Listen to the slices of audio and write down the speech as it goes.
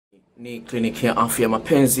Ni kliniki ya afya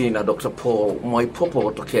mapenzi na Dr. Mwaipopo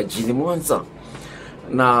kutokea jijini Mwanza,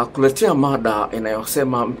 na kuletea mada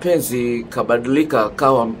inayosema mpenzi kabadilika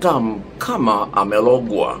kawa mtamu kama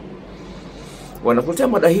amelogwa. Wanakuletea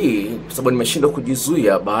mada hii kwa sababu nimeshindwa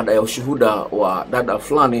kujizuia baada ya ushuhuda wa dada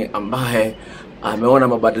fulani ambaye ameona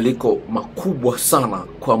mabadiliko makubwa sana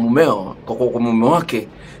kwa mumeo, kwa mume wake,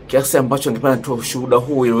 kiasi ambacho ningependa tu ushuhuda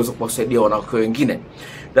huu ili uweze kuwasaidia wanawake wengine.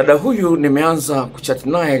 Dada huyu nimeanza kuchat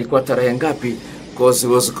naye, ilikuwa tarehe ngapi? Cause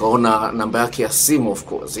uweze kaona namba yake ya simu of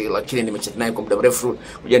course, lakini nimechat naye kwa muda mrefu.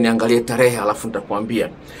 Kuja niangalie tarehe alafu nitakwambia.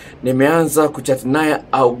 Nimeanza kuchat naye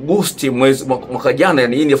Agosti mwezi mwaka jana,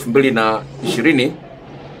 yani 2020.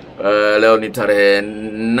 Leo ni tarehe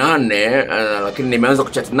 8, lakini nimeanza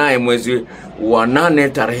kuchat naye mwezi wa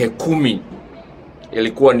 8 tarehe 10.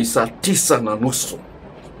 Ilikuwa ni saa 9:30.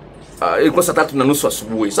 Ilikuwa saa 3:30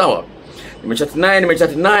 asubuhi, sawa? Nimechat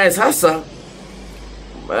naye sasa.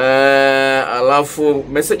 Alafu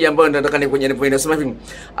message ambayo nataka ni kwenye inasema hivi,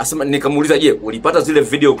 asema, nikamuuliza, je, ulipata zile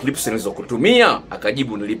video clips nilizokutumia?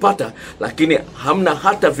 Akajibu, nilipata, lakini hamna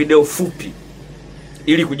hata video fupi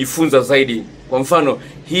ili kujifunza zaidi. Kwa mfano,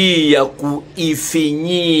 hii ya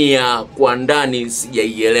kuifinyia kwa ndani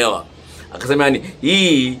sijaielewa. Akasema, yani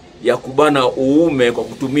hii ya kubana uume kwa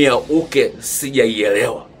kutumia uke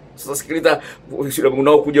sijaielewa. Sasa sikiliza,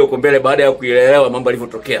 unaokuja huko mbele baada ya kuielewa mambo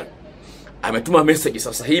yalivyotokea. Ametuma message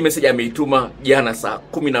sasa. Hii message ameituma jana saa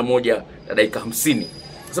 11:50.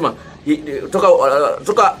 Anasema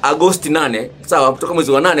toka Agosti 8, sawa, toka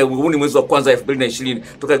mwezi wa 8, huu ni mwezi wa kwanza 2020,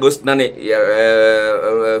 toka Agosti 8 ya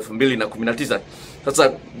 2019.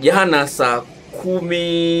 Sasa jana saa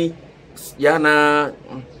 10, jana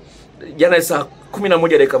saa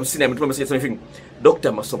 11:50 ametuma message sana hivi,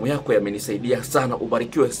 Dokta, masomo yako yamenisaidia sana,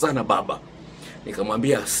 ubarikiwe sana baba.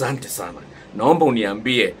 Nikamwambia asante sana, naomba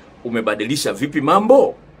uniambie umebadilisha vipi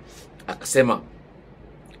mambo? Akasema,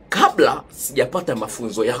 kabla sijapata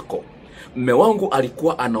mafunzo yako, mume wangu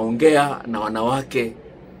alikuwa anaongea na wanawake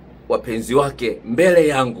wapenzi wake mbele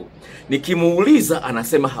yangu. Nikimuuliza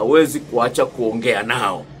anasema hawezi kuacha kuongea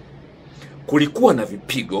nao. Kulikuwa na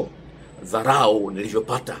vipigo, dharau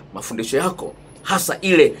nilivyopata mafundisho yako, hasa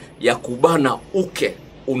ile ya kubana uke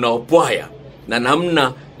unaopwaya na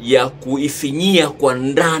namna ya kuifinyia kwa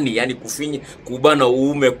ndani, yani kubana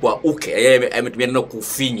uume kwa uke. Yeye ametumia neno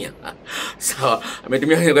kufinya. Sawa,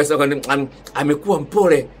 ametumia amekuwa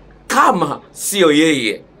mpole kama sio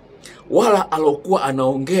yeye, wala alokuwa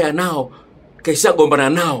anaongea nao kisha gombana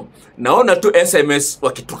nao. Naona tu SMS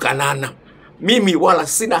wakitukanana, mimi wala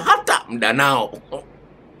sina hata muda nao.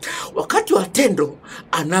 Wakati wa tendo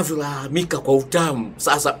anavyolalamika kwa utamu.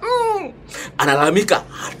 Sasa analalamika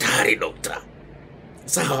hatari, dokta.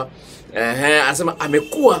 Sawa, anasema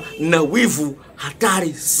amekuwa na wivu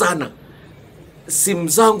hatari sana. Simu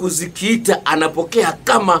zangu zikiita anapokea,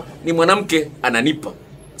 kama ni mwanamke ananipa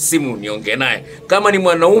simu niongee naye, kama ni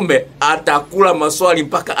mwanaume atakula maswali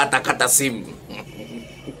mpaka atakata simu.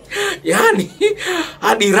 Yani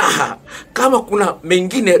hadi raha. Kama kuna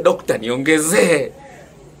mengine dokta niongezee.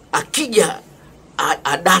 Akija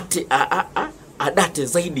adate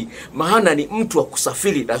zaidi, maana ni mtu wa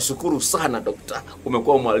kusafiri. Nashukuru sana dokta,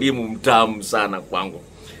 umekuwa mwalimu mtamu sana kwangu.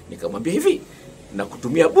 Nikamwambia hivi, na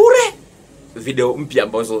kutumia bure video mpya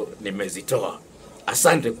ambazo nimezitoa.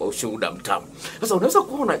 Asante kwa ushuhuda mtamu. Sasa unaweza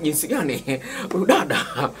kuona jinsi gani dada,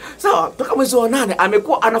 sawa, toka mwezi wa 8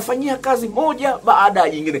 amekuwa anafanyia kazi moja baada ya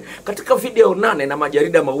nyingine. Katika video 8 na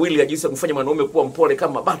majarida mawili ya jinsi ya kufanya mwanaume kuwa mpole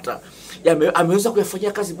kama bata, ameweza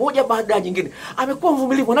kuyafanyia kazi moja baada ya nyingine. Amekuwa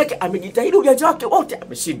mvumilivu, manake amejitahidi, ujanja wake wote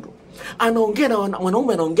ameshindwa. Anaongea na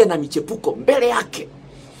mwanaume, anaongea na michepuko mbele yake,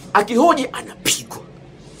 akihoji anapigwa.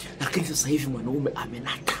 Lakini sasa hivi mwanaume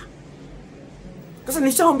amenata. Sasa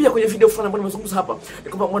nishaambia kwenye video fulani ambayo nimezungumza hapa, ni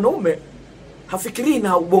kwamba mwanaume hafikirii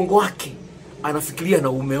na ubongo wake, anafikiria na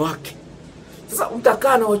uume wake. Sasa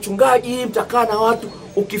mtakaa na wachungaji, mtakaa na watu,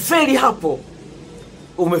 ukifeli hapo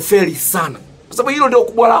umefeli sana, kwa sababu hilo ndio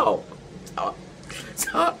kubwa lao.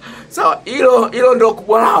 Sawa, hilo ndio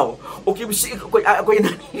kubwa lao. Ukimshika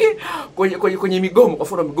kwenye migomo, kwa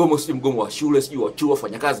mfano migomo, sio mgomo wa shule, sio wa chuo,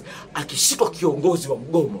 wafanya kazi, akishika kiongozi wa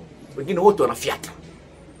mgomo, wengine wote wanafiata.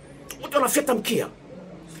 Wanafiata mkia.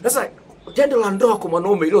 Sasa tendo la ndoa kwa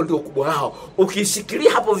mwanaume, hilo ndio kubwa lao.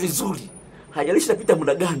 Ukishikilia hapo vizuri, hajalishi napita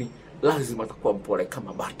muda gani, lazima atakuwa mpole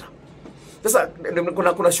kama bata. Sasa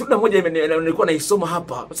kuna shuhuda moja nilikuwa naisoma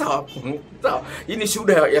hapa, sawa? Sawa. Hii ni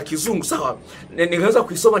shuhuda ya kizungu, sawa? Ningeweza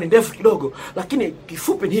kuisoma, ni ndefu kidogo, lakini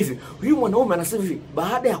kifupi ni hivi. Huyu mwanaume anasema hivi,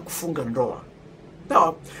 baada ya kufunga ndoa,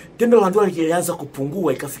 sawa, tendo la ndoa lilianza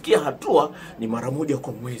kupungua, ikafikia hatua ni mara moja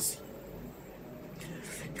kwa mwezi.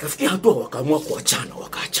 Ikafikia hatua wakaamua kuachana,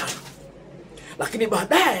 wakaachana. Lakini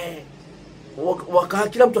baadaye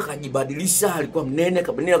kila mtu akajibadilisha, alikuwa mnene,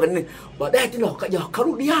 kabadilika nini. Baadaye tena wakaja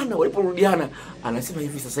wakarudiana, waliporudiana anasema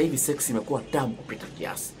hivi sasa hivi sex imekuwa tamu kupita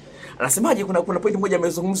kiasi. Anasemaje, kuna point moja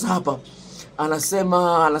amezungumza hapa.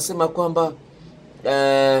 Anasema kwamba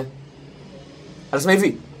anasema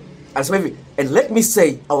hivi, and let me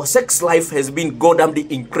say our sex life has been goddamn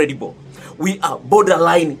incredible. We are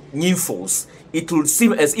borderline nymphos. It will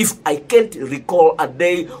seem as if I can't recall a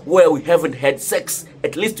day where we haven't had sex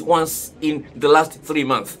at least once in the last 3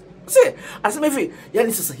 months. Anasema hivi,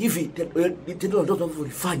 yani sasa hivi tendo ndio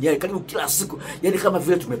tunavyofanya karibu kila siku, yani kama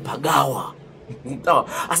vile tumepagawa.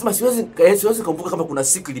 Anasema siwezi kumbuka kama kuna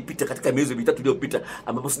siku ilipita katika miezi mitatu iliyopita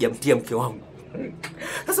ambapo sijamtia mke wangu.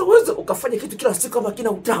 Sasa uwezo ukafanya kitu kila siku kama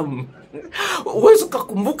kina utamu. Uwezo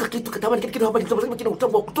ukakumbuka kitu katamani kitu hapa kina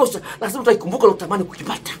utamu wa kutosha, lazima utaikumbuka na utamani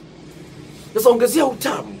kukipata. Sasa ongezea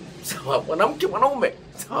utamu. Sawa, mwanamke mwanaume.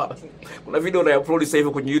 Sawa. Kuna video na upload sasa hivi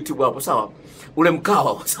kwenye YouTube hapo, sawa? Ule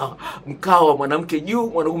mkawa, sawa? Mkawa mwanamke juu,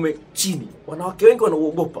 mwanaume chini. Wanawake wengi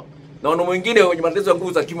wanauogopa. Na wanaume wengine wenye matatizo ya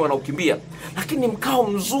nguvu za kiume wanaokimbia. Lakini mkao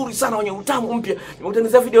mzuri sana wenye utamu mpya.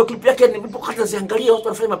 Nimetengeneza video clip yake nilipokata ziangalia watu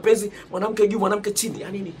wanafanya mapenzi mwanamke juu mwanamke chini.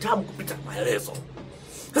 Yaani ni tamu kupita maelezo.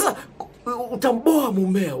 Sasa utamboa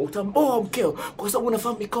mumeo, utamboa mkeo kwa sababu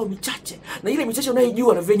unafahamu mikao michache. Na ile michache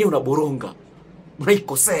unayojua na venyewe unaboronga.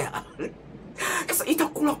 Unaikosea. Sasa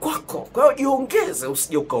itakula kwako. Kwa hiyo jiongeze,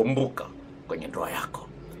 usije ukaumbuka kwenye ndoa yako.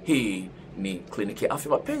 Hii ni kliniki ya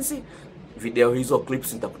afya mapenzi. Video hizo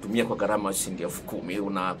clips nitakutumia kwa gharama shilingi 10,000.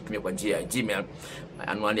 Unatumia kwa njia ya Gmail.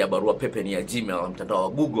 Anwani ya barua pepe ni ya Gmail, mtandao wa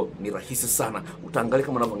Google. Ni rahisi sana. Utaangalia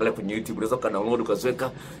kama unavyoangalia kwenye YouTube, unaweza download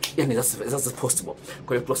ukaziweka. Yani that's possible.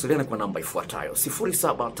 Kwa hiyo tuwasiliane kwa namba ifuatayo: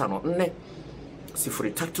 0754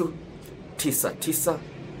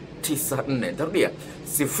 039994. Nitarudia: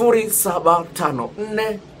 0754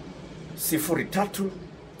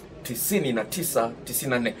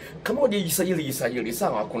 039994. Kama hujajisajili,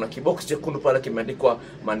 sawa, kuna kibox chekundu pale kimeandikwa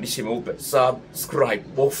maandishi meupe subscribe,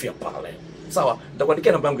 bofya pale. Sawa,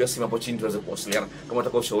 nitakuandikia namba yangu ya simu hapo chini tuweze kuwasiliana kama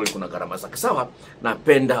unataka ushauri, kuna gharama zake. Sawa,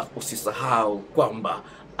 napenda usisahau kwamba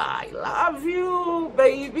I love you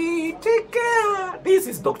baby, take care. This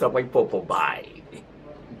is Dr. Mwaipopo, bye.